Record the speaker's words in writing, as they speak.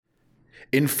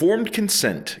Informed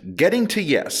Consent, Getting to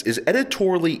Yes is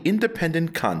editorially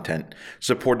independent content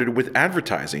supported with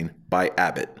advertising by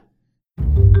Abbott.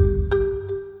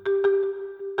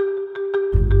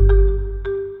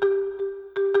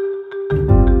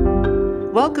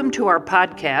 Welcome to our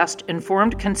podcast,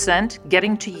 Informed Consent,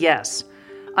 Getting to Yes.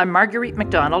 I'm Marguerite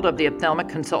McDonald of the Ophthalmic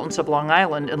Consultants of Long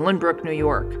Island in Lynbrook, New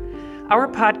York. Our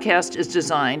podcast is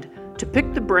designed to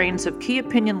pick the brains of key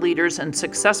opinion leaders and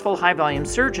successful high-volume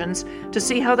surgeons to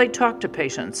see how they talk to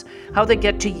patients, how they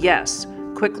get to yes,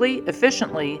 quickly,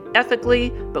 efficiently, ethically,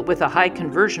 but with a high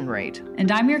conversion rate.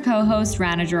 And I'm your co-host,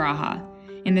 Ron Krueger.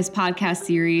 In this podcast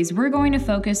series, we're going to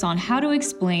focus on how to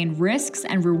explain risks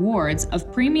and rewards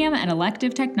of premium and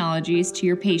elective technologies to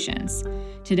your patients.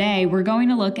 Today, we're going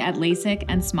to look at LASIK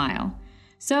and SMILE.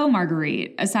 So,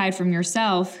 Marguerite, aside from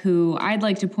yourself, who I'd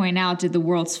like to point out did the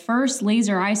world's first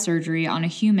laser eye surgery on a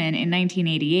human in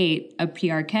 1988, a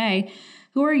PRK,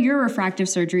 who are your refractive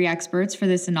surgery experts for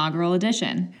this inaugural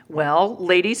edition? Well,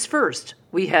 ladies first.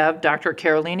 We have Dr.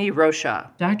 Karolinne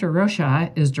Rocha. Dr.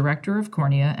 Rocha is Director of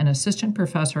Cornea and Assistant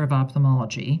Professor of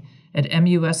Ophthalmology at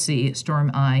MUSC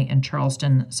Storm Eye in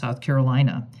Charleston, South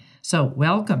Carolina. So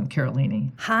welcome,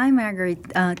 Karolinne. Hi,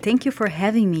 Marguerite. Thank you for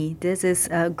having me. This is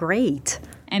great.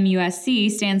 MUSC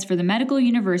stands for the Medical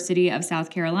University of South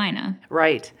Carolina.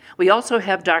 Right. We also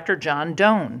have Dr. John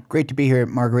Doane. Great to be here,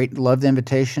 Marguerite. Love the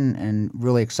invitation and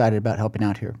really excited about helping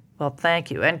out here. Well, thank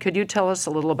you. And could you tell us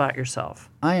a little about yourself?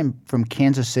 I am from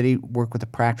Kansas City, work with a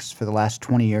practice for the last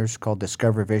 20 years called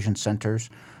Discover Vision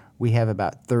Centers. We have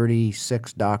about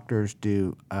 36 doctors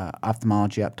do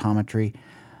ophthalmology, optometry.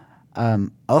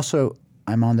 Also,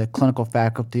 I'm on the clinical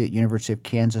faculty at University of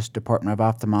Kansas Department of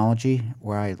Ophthalmology,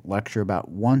 where I lecture about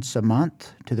once a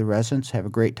month to the residents, have a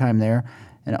great time there.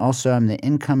 And also, I'm the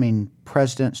incoming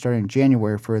president starting in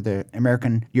January for the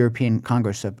American European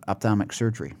Congress of Ophthalmic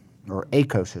Surgery, or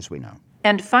ACOS as we know.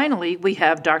 And finally, we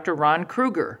have Dr. Ron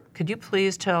Krueger. Could you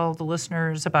please tell the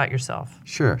listeners about yourself?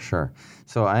 Sure.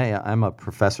 So I'm a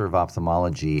professor of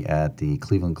ophthalmology at the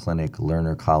Cleveland Clinic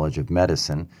Lerner College of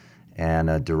Medicine and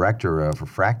a director of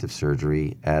refractive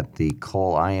surgery at the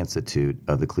Cole Eye Institute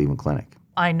of the Cleveland Clinic.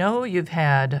 I know you've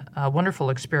had a wonderful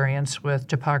experience with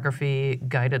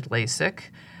topography-guided LASIK.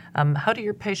 How do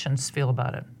your patients feel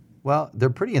about it? Well, they're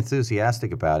pretty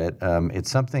enthusiastic about it. It's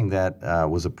something that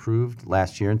was approved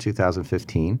last year in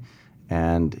 2015,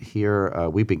 and here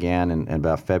we began in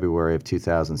about February of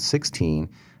 2016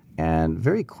 and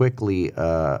very quickly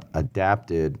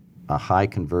adapted a high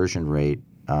conversion rate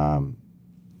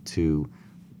to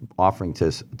offering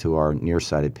to our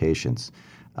nearsighted patients.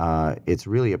 It's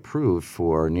really approved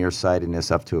for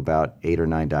nearsightedness up to about 8 or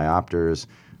 9 diopters,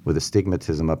 with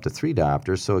astigmatism up to 3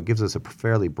 diopters, so it gives us a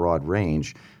fairly broad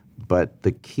range. But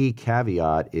the key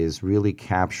caveat is really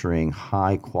capturing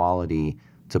high-quality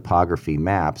topography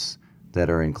maps that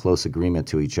are in close agreement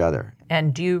to each other.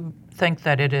 And do you think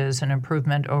that it is an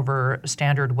improvement over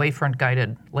standard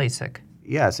wavefront-guided LASIK?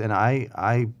 Yes, and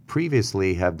I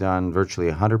previously have done virtually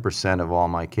 100% of all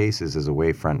my cases as a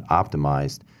wavefront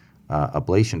optimized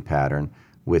ablation pattern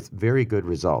with very good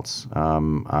results.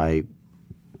 I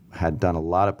had done a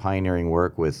lot of pioneering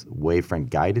work with wavefront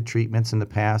guided treatments in the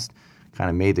past, kind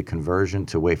of made the conversion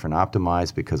to wavefront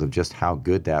optimized because of just how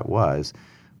good that was.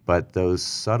 But those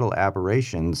subtle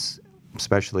aberrations,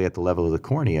 especially at the level of the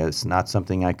cornea, is not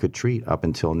something I could treat up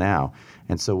until now.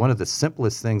 And so one of the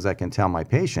simplest things I can tell my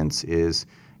patients is,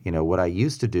 what I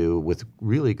used to do with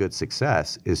really good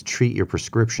success is treat your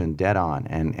prescription dead on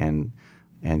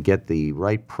and get the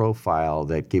right profile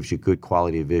that gives you good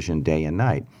quality of vision day and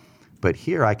night. But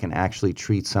here I can actually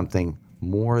treat something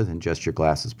more than just your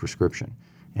glasses prescription.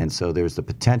 And so there's the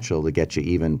potential to get you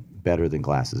even better than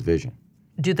glasses vision.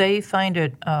 Do they find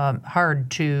it hard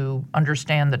to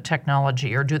understand the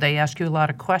technology, or do they ask you a lot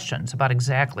of questions about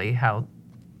exactly how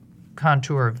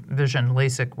contour vision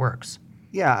LASIK works?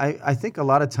 Yeah, I think a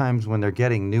lot of times when they're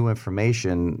getting new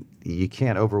information, you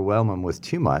can't overwhelm them with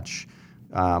too much.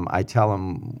 I tell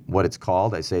them what it's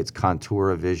called. I say it's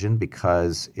contour vision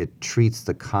because it treats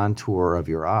the contour of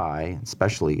your eye,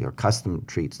 especially, or custom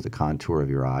treats the contour of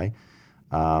your eye.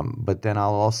 But then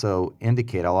I'll also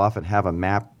indicate, I'll often have a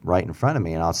map right in front of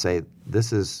me, and I'll say,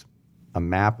 this is a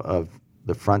map of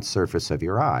the front surface of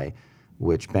your eye,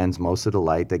 which bends most of the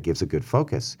light that gives a good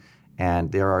focus.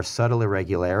 And there are subtle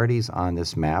irregularities on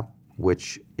this map,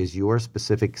 which is your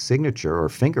specific signature or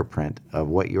fingerprint of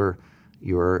what your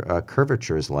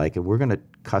curvature is like. And we're going to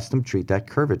custom treat that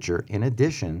curvature in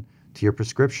addition to your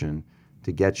prescription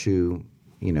to get you,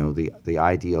 the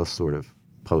ideal sort of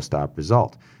post-op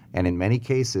result. And in many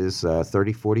cases,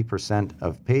 30-40%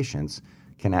 of patients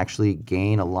can actually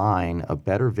gain a line of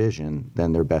better vision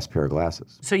than their best pair of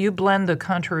glasses. So you blend the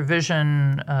contour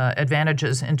vision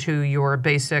advantages into your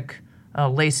basic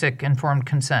LASIK informed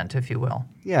consent, if you will.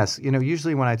 Yes.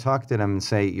 Usually when I talk to them and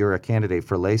say, you're a candidate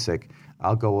for LASIK,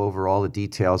 I'll go over all the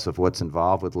details of what's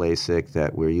involved with LASIK,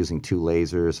 that we're using 2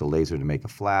 lasers, a laser to make a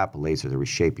flap, a laser to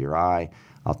reshape your eye.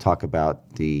 I'll talk about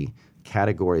the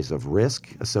categories of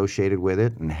risk associated with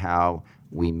it and how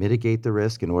we mitigate the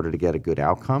risk in order to get a good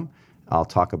outcome. I'll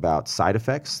talk about side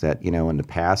effects that, in the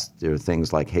past, there are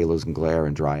things like halos and glare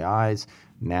and dry eyes.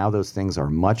 Now those things are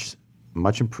much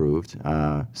improved,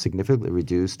 significantly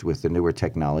reduced with the newer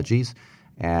technologies,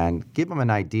 and give them an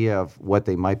idea of what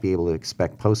they might be able to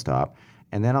expect post-op.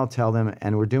 And then I'll tell them,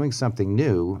 and we're doing something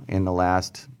new in the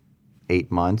last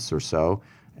 8 months or so,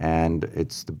 and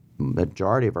it's the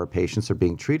majority of our patients are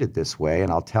being treated this way,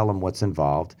 and I'll tell them what's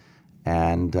involved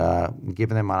and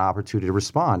giving them an opportunity to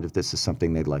respond if this is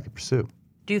something they'd like to pursue.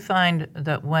 Do you find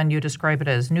that when you describe it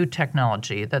as new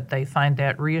technology that they find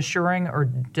that reassuring, or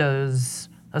does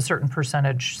a certain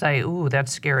percentage say, ooh,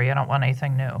 that's scary, I don't want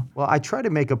anything new? Well, I try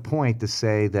to make a point to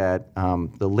say that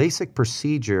the LASIK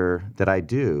procedure that I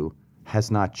do has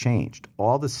not changed.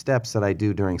 All the steps that I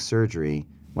do during surgery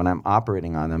when I'm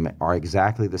operating on them are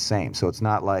exactly the same. So it's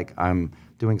not like I'm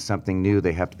doing something new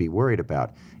they have to be worried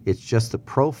about. It's just the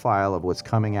profile of what's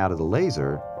coming out of the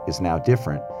laser is now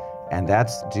different. And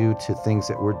that's due to things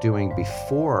that we're doing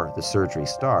before the surgery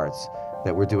starts,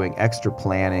 that we're doing extra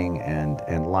planning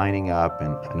and lining up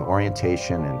and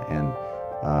orientation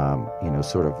and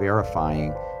sort of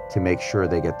verifying to make sure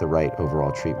they get the right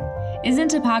overall treatment. Isn't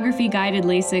topography-guided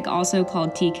LASIK also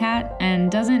called TCAT?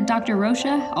 And doesn't Dr.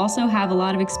 Rocha also have a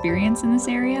lot of experience in this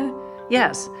area?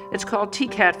 Yes, it's called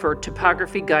TCAT for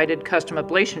Topography-Guided Custom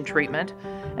Ablation Treatment,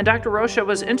 and Dr. Rocha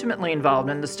was intimately involved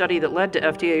in the study that led to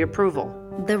FDA approval.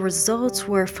 The results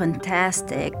were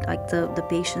fantastic. Like the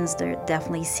patients, they're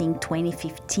definitely seeing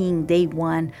 20/15, day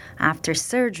 1 after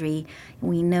surgery.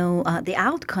 We know the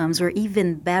outcomes were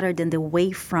even better than the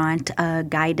Wavefront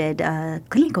guided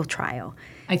clinical trial.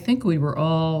 I think we were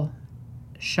all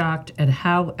shocked at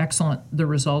how excellent the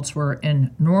results were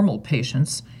in normal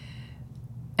patients.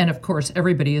 And of course,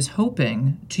 everybody is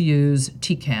hoping to use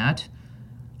TCAT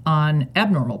on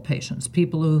abnormal patients,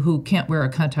 people who can't wear a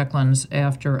contact lens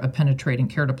after a penetrating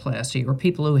keratoplasty, or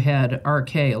people who had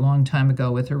RK a long time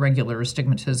ago with irregular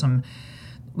astigmatism.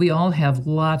 We all have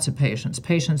lots of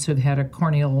patients who've had a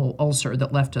corneal ulcer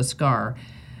that left a scar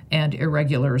and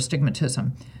irregular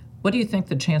astigmatism. What do you think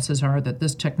the chances are that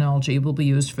this technology will be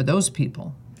used for those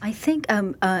people? I think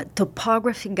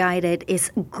topography-guided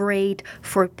is great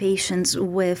for patients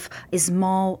with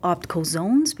small optical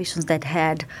zones, patients that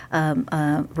had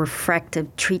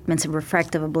refractive treatments and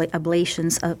refractive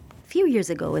ablations a few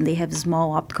years ago, and they have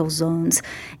small optical zones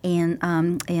and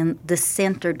the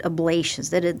centered ablations.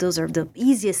 Those are the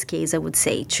easiest case, I would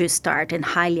say, to start in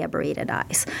highly aberrated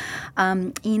eyes.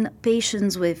 In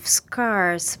patients with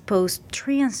scars,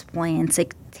 post-transplants,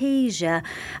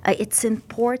 it's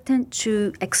important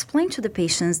to explain to the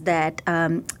patients that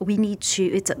we need to.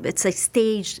 It's a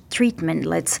staged treatment.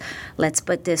 Let's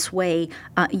put this way.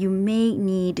 You may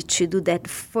need to do that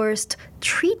first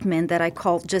treatment that I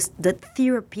call just the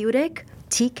therapeutic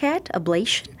TCAT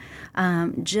ablation.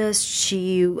 Just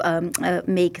to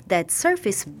make that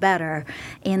surface better.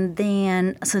 And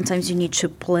then sometimes you need to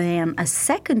plan a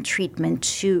second treatment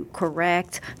to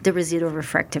correct the residual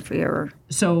refractive error.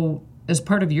 So as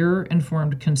part of your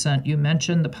informed consent, you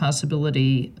mentioned the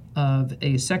possibility of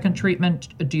a second treatment.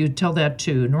 Do you tell that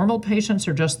to normal patients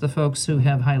or just the folks who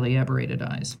have highly aberrated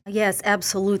eyes? Yes,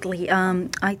 absolutely.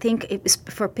 I think it's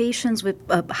for patients with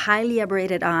highly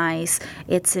aberrated eyes,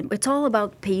 it's all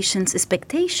about patients'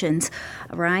 expectations,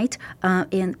 right?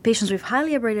 In patients with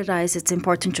highly aberrated eyes, it's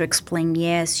important to explain,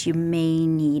 yes, you may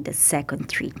need a second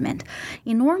treatment.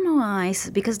 In normal eyes,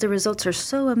 because the results are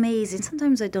so amazing,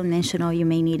 sometimes I don't mention, you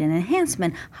may need an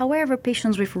enhancement. However,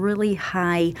 patients with really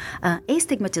high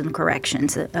astigmatism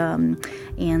corrections and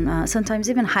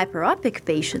sometimes even hyperopic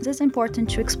patients, it's important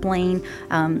to explain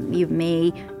you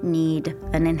may need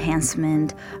an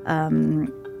enhancement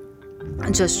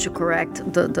just to correct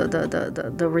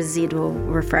the residual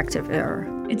refractive error.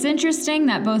 It's interesting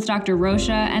that both Dr.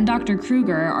 Rocha and Dr.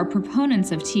 Krueger are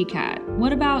proponents of TCAT.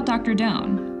 What about Dr.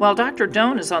 Doane? Well, Dr.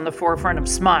 Doane is on the forefront of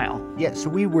SMILE. Yeah, so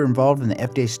we were involved in the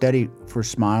FDA study for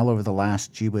SMILE over the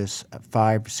last,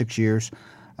 5-6 years.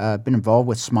 Been involved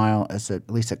with SMILE as at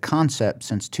least a concept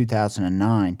since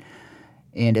 2009.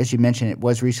 And as you mentioned, it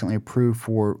was recently approved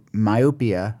for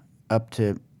myopia up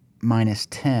to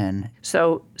 -10.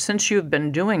 So since you've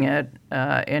been doing it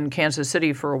in Kansas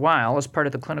City for a while as part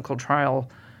of the clinical trial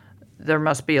there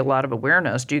must be a lot of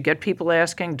awareness. Do you get people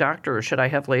asking, doctor, should I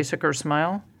have LASIK or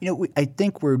SMILE? I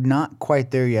think we're not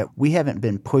quite there yet. We haven't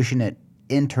been pushing it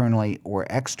internally or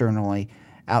externally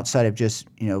outside of just,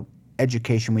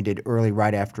 education we did early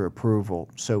right after approval.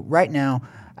 So right now,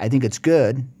 I think it's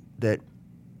good that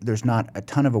there's not a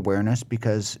ton of awareness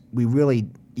because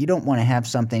you don't want to have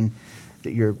something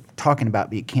that you're talking about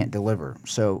but you can't deliver.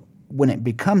 So when it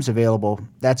becomes available,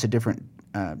 that's a different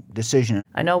decision.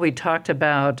 I know we talked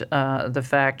about the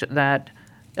fact that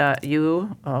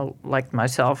you, like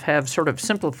myself, have sort of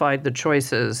simplified the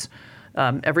choices.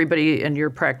 Everybody in your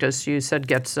practice, you said,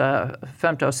 gets a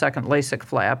femtosecond LASIK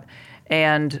flap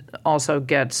and also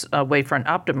gets a wavefront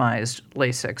optimized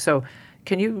LASIK. So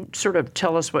can you sort of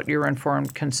tell us what your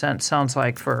informed consent sounds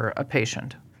like for a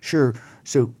patient? Sure.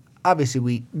 So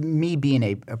obviously, me being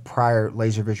a prior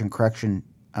laser vision correction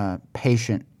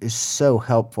patient is so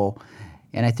helpful.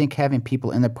 And I think having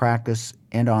people in the practice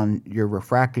and on your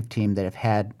refractive team that have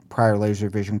had prior laser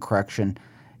vision correction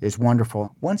is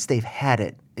wonderful. Once they've had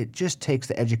it, it just takes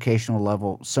the educational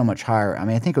level so much higher. I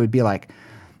mean, I think it would be like,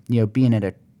 being at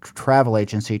a travel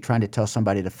agency trying to tell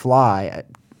somebody to fly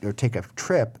or take a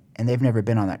trip, and they've never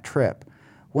been on that trip.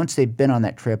 Once they've been on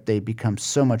that trip, they become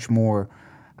so much more,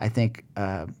 I think,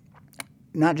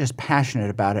 not just passionate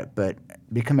about it, but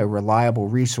become a reliable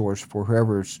resource for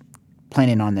whoever's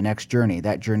planning on the next journey,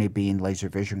 that journey being laser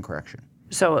vision correction.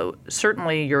 So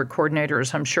certainly your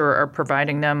coordinators, I'm sure, are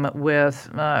providing them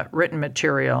with written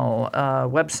material,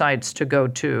 websites to go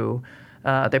to.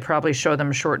 They probably show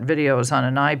them short videos on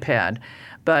an iPad.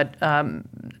 But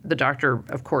the doctor,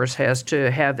 of course, has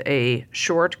to have a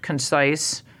short,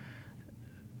 concise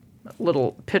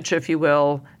little pitch, if you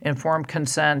will, informed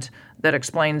consent that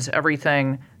explains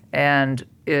everything and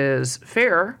is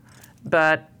fair,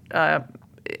 but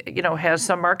has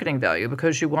some marketing value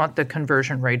because you want the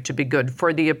conversion rate to be good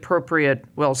for the appropriate,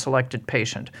 well-selected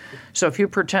patient. So if you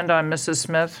pretend I'm Mrs.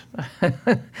 Smith,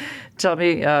 tell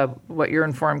me what your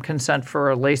informed consent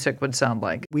for a LASIK would sound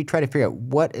like. We try to figure out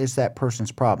what is that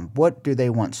person's problem. What do they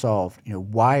want solved?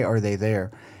 Why are they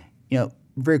there?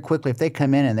 Very quickly, if they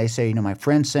come in and they say, my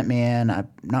friend sent me in, I'm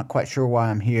not quite sure why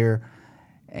I'm here,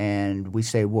 and we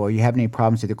say, well, you have any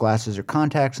problems with your glasses or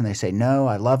contacts? And they say, no,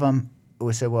 I love them.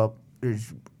 We say, well,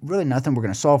 there's really nothing we're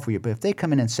going to solve for you. But if they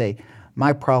come in and say,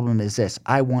 my problem is this,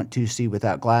 I want to see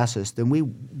without glasses, then we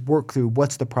work through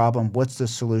what's the problem, what's the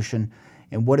solution,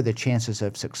 and what are the chances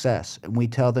of success. And we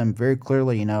tell them very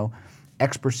clearly,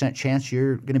 X% chance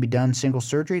you're going to be done single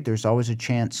surgery. There's always a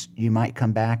chance you might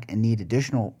come back and need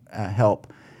additional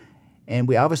help. And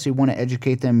we obviously want to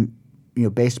educate them,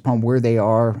 based upon where they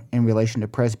are in relation to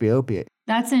presbyopia.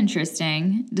 That's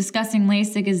interesting. Discussing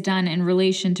LASIK is done in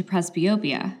relation to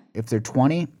presbyopia. If they're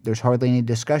 20, there's hardly any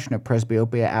discussion of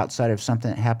presbyopia outside of something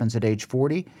that happens at age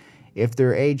 40. If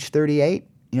they're age 38,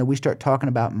 we start talking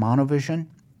about monovision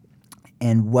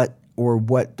and what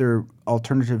their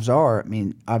alternatives are. I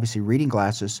mean, obviously reading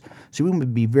glasses. So we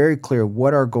would be very clear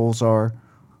what our goals are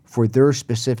for their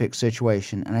specific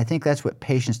situation. And I think that's what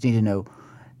patients need to know.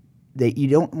 That you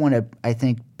don't want to, I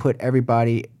think, put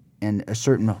everybody in a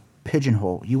certain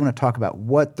pigeonhole. You want to talk about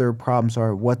what their problems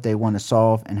are, what they want to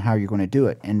solve, and how you're going to do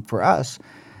it. And for us,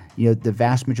 the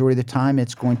vast majority of the time,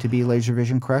 it's going to be laser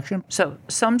vision correction. So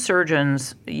some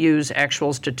surgeons use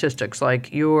actual statistics,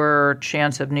 like your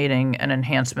chance of needing an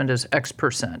enhancement is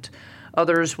X%.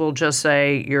 Others will just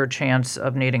say your chance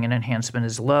of needing an enhancement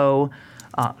is low.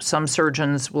 Some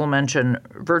surgeons will mention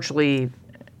virtually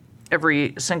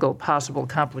every single possible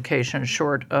complication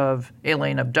short of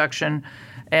alien abduction.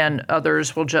 And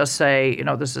others will just say,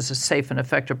 this is a safe and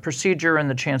effective procedure and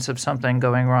the chance of something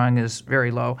going wrong is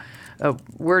very low.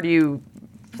 Where do you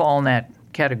fall in that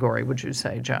category, would you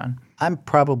say, John? I'm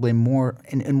probably more,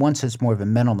 in one sense, more of a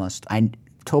minimalist. I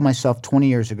told myself 20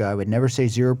 years ago I would never say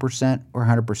 0% or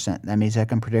 100%. That means I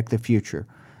can predict the future.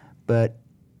 But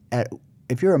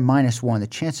if you're a -1, the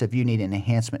chance of you needing an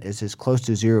enhancement is as close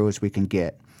to 0 as we can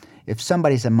get. If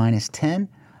somebody's a -10,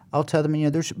 I'll tell them,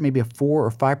 there's maybe a 4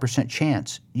 or 5%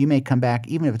 chance you may come back,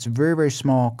 even if it's a very, very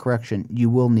small correction, you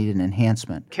will need an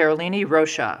enhancement. Karolinne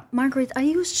Rocha. Margaret, I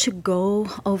used to go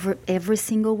over every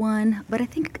single one, but I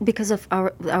think because of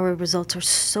our results are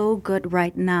so good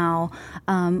right now,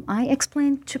 I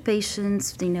explain to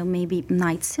patients, maybe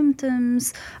night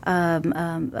symptoms,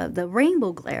 the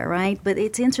rainbow glare, right? But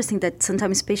it's interesting that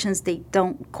sometimes patients, they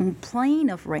don't complain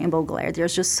of rainbow glare. They're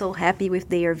just so happy with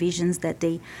their visions that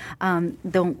they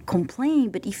don't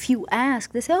complain. But if you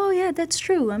ask, they say, oh yeah, that's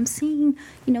true, I'm seeing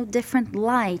different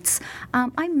lights.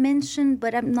 I mentioned,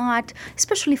 but I'm not,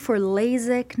 especially for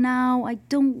LASIK now, I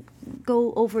don't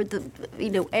go over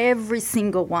every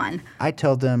single one. I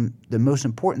tell them the most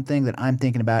important thing that I'm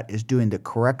thinking about is doing the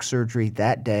correct surgery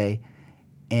that day,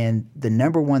 and the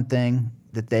number one thing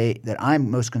that I'm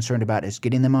most concerned about is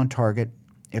getting them on target.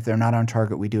 If they're not on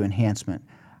target, we do enhancement.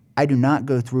 I do not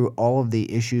go through all of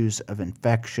the issues of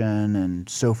infection and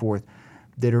so forth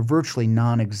that are virtually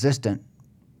non-existent,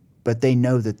 but they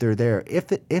know that they're there. If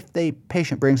the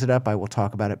patient brings it up, I will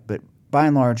talk about it, but by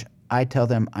and large, I tell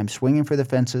them I'm swinging for the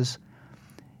fences.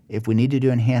 If we need to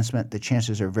do enhancement, the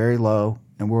chances are very low,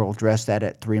 and we'll address that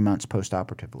at 3 months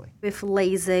postoperatively. With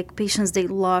LASIK, patients, they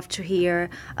love to hear,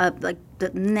 the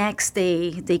next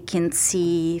day they can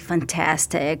see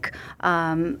fantastic.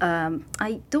 One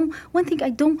thing I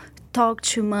don't talk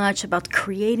too much about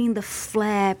creating the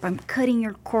flap, I'm cutting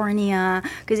your cornea,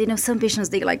 because, some patients,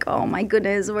 they're like, oh my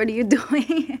goodness, what are you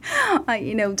doing?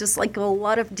 Just like a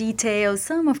lot of details.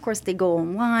 Some, of course, they go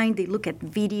online, they look at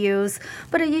videos,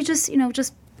 but you just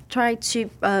try to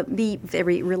be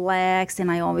very relaxed, and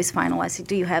I always finalize,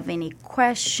 do you have any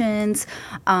questions?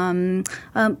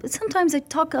 Sometimes I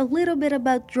talk a little bit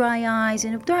about dry eyes,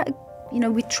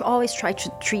 we always try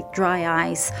to treat dry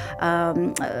eyes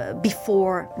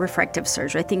before refractive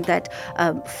surgery. I think that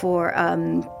for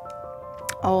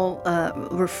all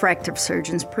refractive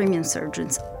surgeons, premium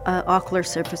surgeons, ocular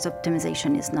surface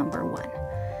optimization is number one.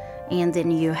 And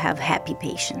then you have happy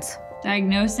patients.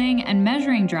 Diagnosing and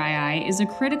measuring dry eye is a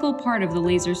critical part of the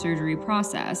laser surgery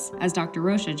process, as Dr.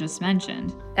 Rocha just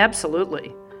mentioned.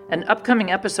 Absolutely. An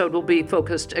upcoming episode will be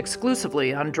focused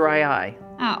exclusively on dry eye.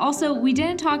 Also, we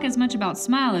didn't talk as much about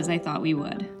SMILE as I thought we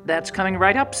would. That's coming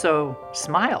right up, so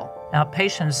SMILE. Now,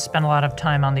 patients spend a lot of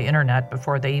time on the internet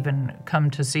before they even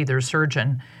come to see their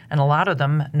surgeon, and a lot of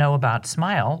them know about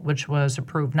SMILE, which was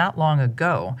approved not long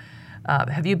ago.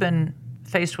 Have you been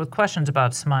faced with questions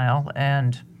about SMILE,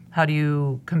 and how do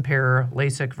you compare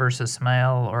LASIK versus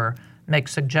SMILE or make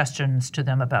suggestions to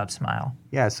them about SMILE?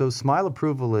 Yeah, so SMILE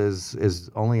approval is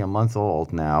only a month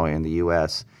old now in the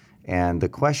U.S., and the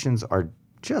questions are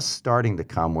just starting to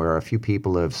come, where a few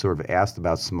people have sort of asked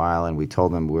about SMILE, and we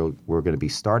told them we're going to be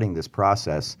starting this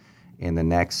process in the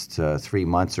next 3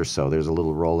 months or so. There's a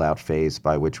little rollout phase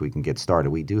by which we can get started.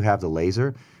 We do have the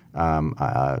laser.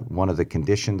 One of the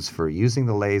conditions for using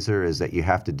the laser is that you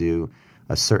have to do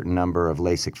a certain number of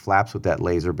LASIK flaps with that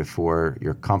laser before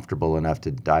you're comfortable enough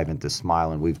to dive into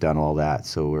SMILE, and we've done all that,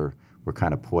 so we're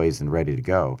kind of poised and ready to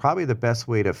go. Probably the best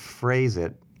way to phrase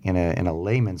it in a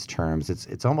layman's terms,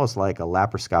 it's almost like a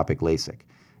laparoscopic LASIK.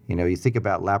 You think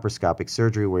about laparoscopic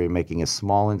surgery where you're making a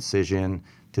small incision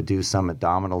to do some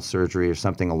abdominal surgery or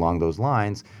something along those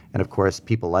lines, and of course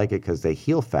people like it because they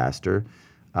heal faster.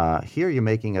 Here you're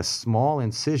making a small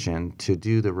incision to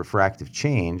do the refractive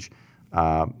change,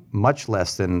 much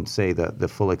less than, say, the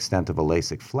full extent of a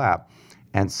LASIK flap.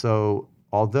 And so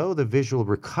although the visual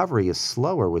recovery is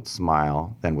slower with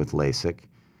SMILE than with LASIK,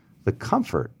 the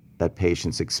comfort that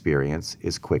patients experience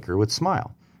is quicker with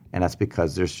SMILE. And that's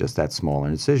because there's just that smaller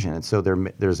incision. And so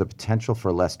there's a potential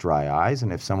for less dry eyes.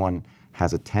 And if someone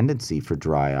has a tendency for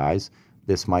dry eyes,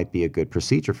 this might be a good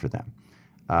procedure for them.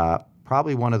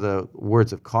 Probably one of the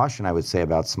words of caution I would say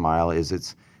about SMILE is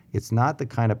it's not the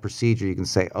kind of procedure you can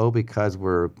say, because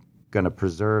we're going to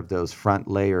preserve those front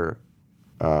layer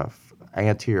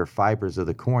anterior fibers of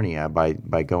the cornea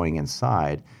by going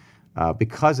inside.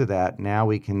 Because of that, now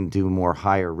we can do more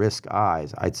higher risk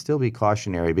eyes. I'd still be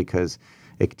cautionary because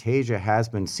ectasia has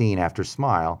been seen after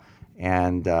SMILE,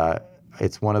 and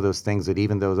it's one of those things that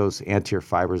even though those anterior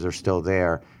fibers are still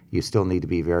there, you still need to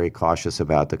be very cautious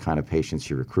about the kind of patients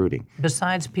you're recruiting.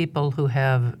 Besides people who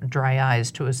have dry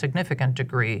eyes to a significant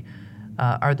degree,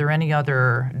 are there any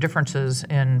other differences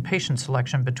in patient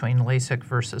selection between LASIK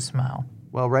versus SMILE?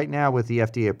 Well, right now with the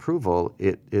FDA approval,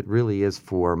 it really is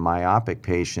for myopic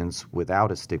patients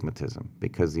without astigmatism,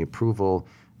 because the approval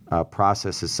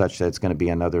process is such that it's going to be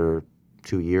another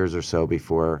 2 years or so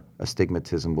before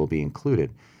astigmatism will be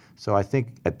included. So I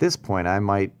think at this point I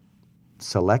might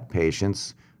select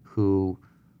patients who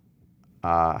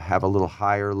have a little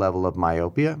higher level of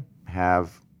myopia,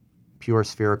 have pure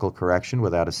spherical correction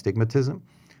without astigmatism,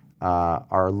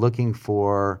 are looking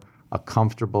for a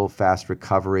comfortable, fast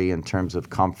recovery in terms of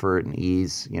comfort and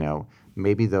ease,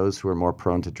 maybe those who are more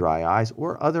prone to dry eyes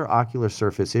or other ocular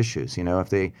surface issues. If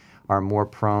they are more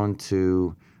prone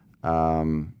to,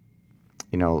 allergies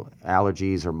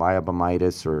or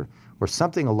myobomitis or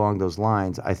something along those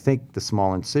lines, I think the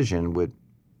small incision would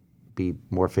be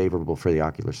more favorable for the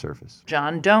ocular surface.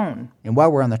 John Doane. And while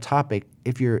we're on the topic,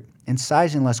 if you're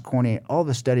incising less cornea, all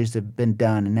the studies that have been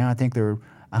done, and now I think there are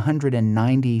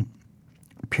 190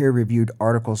 peer-reviewed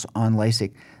articles on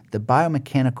LASIK, the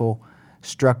biomechanical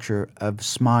structure of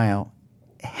SMILE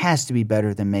has to be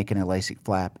better than making a LASIK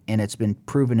flap, and it's been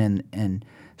proven in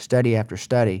study after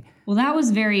study. Well, that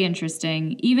was very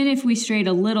interesting, even if we strayed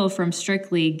a little from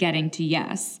strictly getting to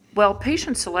yes. Well,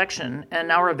 patient selection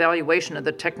and our evaluation of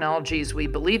the technologies we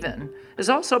believe in is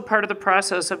also part of the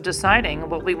process of deciding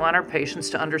what we want our patients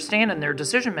to understand in their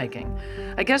decision making.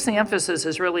 I guess the emphasis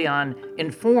is really on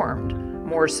informed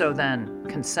more so than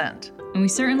consent. And we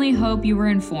certainly hope you were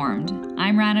informed.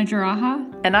 I'm Karolinne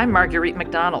Rocha. And I'm Marguerite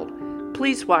McDonald.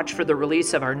 Please watch for the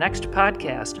release of our next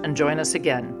podcast and join us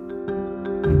again.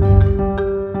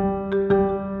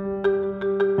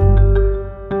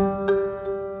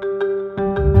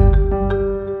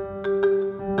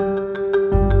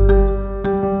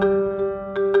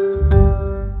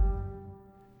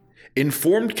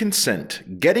 Informed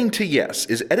Consent, Getting to Yes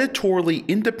is editorially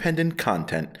independent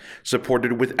content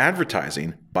supported with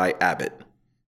advertising by Abbott.